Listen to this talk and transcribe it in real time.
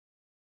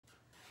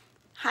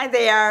Hi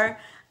there.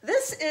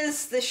 This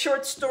is the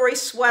short story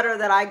sweater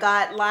that I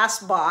got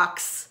last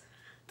box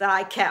that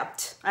I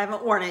kept. I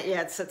haven't worn it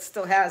yet, so it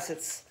still has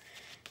its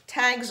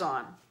tags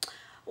on.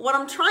 What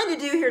I'm trying to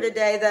do here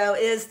today, though,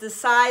 is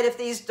decide if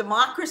these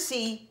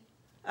democracy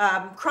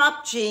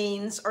crop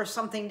jeans are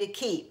something to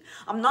keep.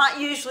 I'm not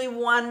usually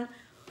one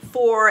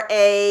for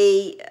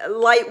a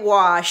light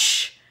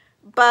wash,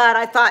 but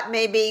I thought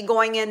maybe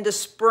going into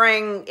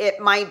spring, it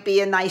might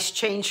be a nice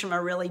change from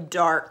a really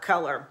dark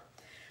color.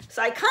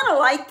 So I kind of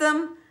like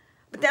them,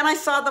 but then I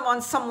saw them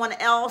on someone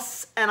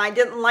else and I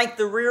didn't like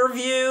the rear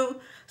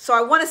view. So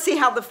I want to see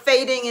how the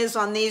fading is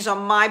on these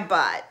on my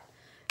butt.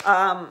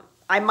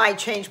 I might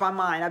change my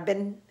mind. I've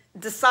been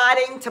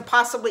deciding to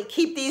possibly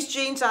keep these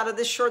jeans out of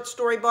this short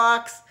story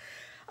box.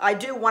 I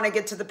do want to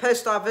get to the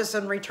post office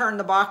and return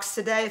the box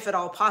today, if at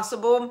all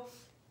possible.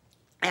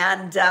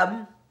 And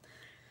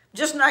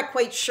just not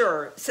quite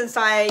sure. Since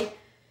I'm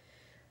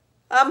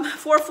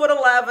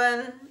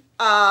 4'11",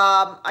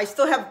 I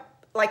still have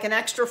like an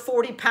extra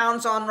 40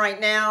 pounds on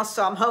right now,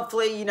 so I'm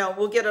hopefully,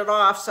 we'll get it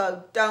off.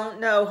 So don't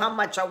know how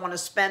much I want to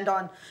spend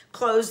on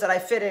clothes that I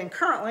fit in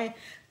currently,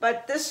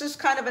 but this is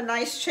kind of a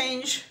nice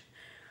change.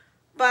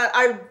 But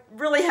I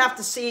really have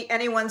to see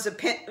everyone's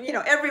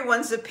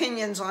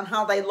opinions on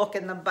how they look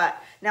in the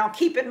butt. Now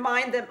keep in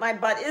mind that my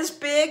butt is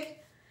big,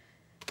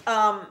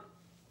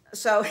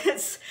 so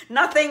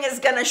nothing is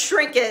going to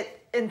shrink it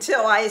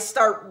until I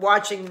start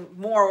watching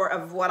more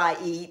of what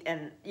I eat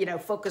and,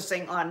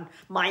 focusing on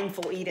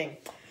mindful eating.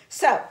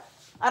 So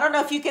I don't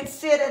know if you can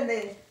see it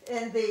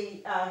in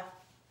the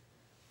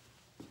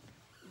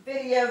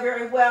video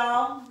very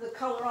well. The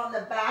color on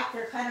the back,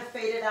 they're kind of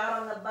faded out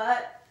on the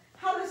butt.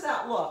 How does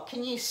that look?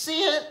 Can you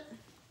see it?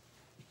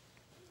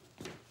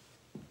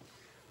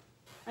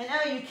 I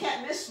know you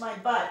can't miss my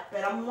butt,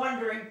 but I'm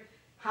wondering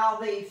how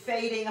the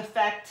fading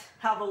effect,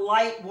 how the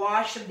light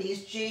wash of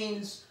these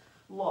jeans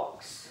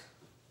looks.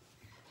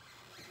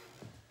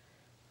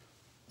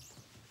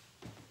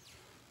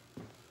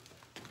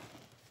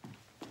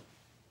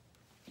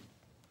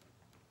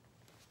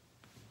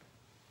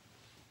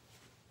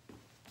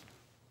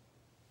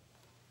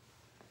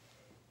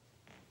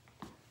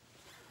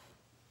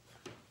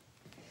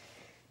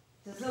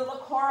 Does it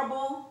look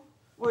horrible,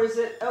 or is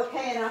it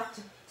okay enough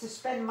to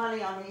spend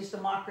money on these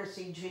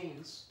democracy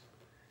jeans?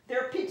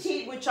 They're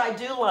petite, which I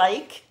do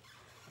like.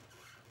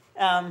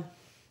 I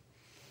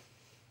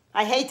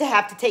hate to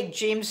have to take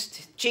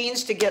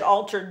jeans to get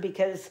altered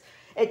because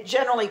it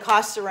generally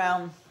costs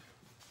around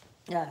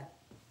 $10.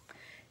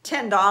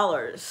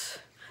 So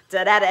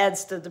that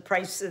adds to the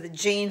price of the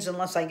jeans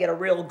unless I get a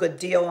real good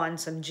deal on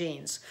some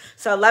jeans.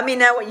 So let me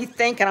know what you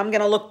think, and I'm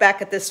going to look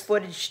back at this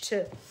footage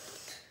too.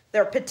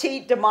 They're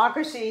petite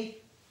democracy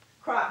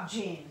crop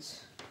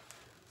jeans.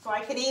 So I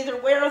can either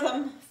wear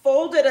them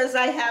folded as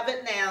I have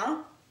it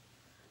now,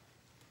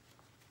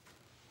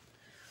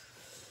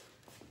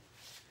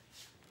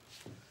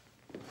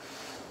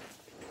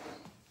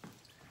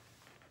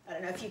 I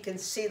don't know if you can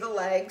see the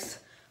legs,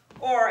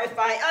 or if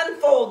I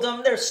unfold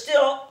them, they're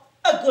still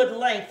a good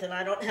length and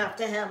I don't have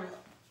to hem them.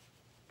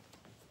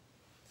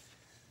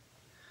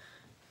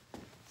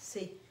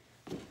 See?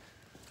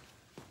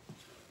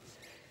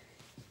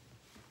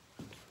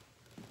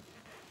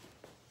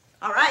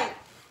 All right,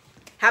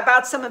 how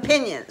about some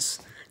opinions?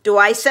 Do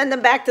I send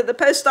them back to the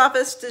post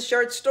office to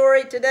short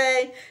story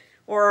today,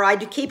 or I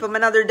do keep them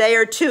another day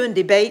or two and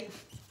debate?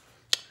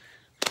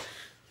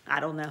 I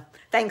don't know.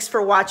 Thanks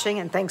for watching,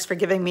 and thanks for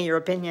giving me your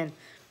opinion.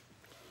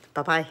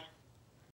 Bye-bye.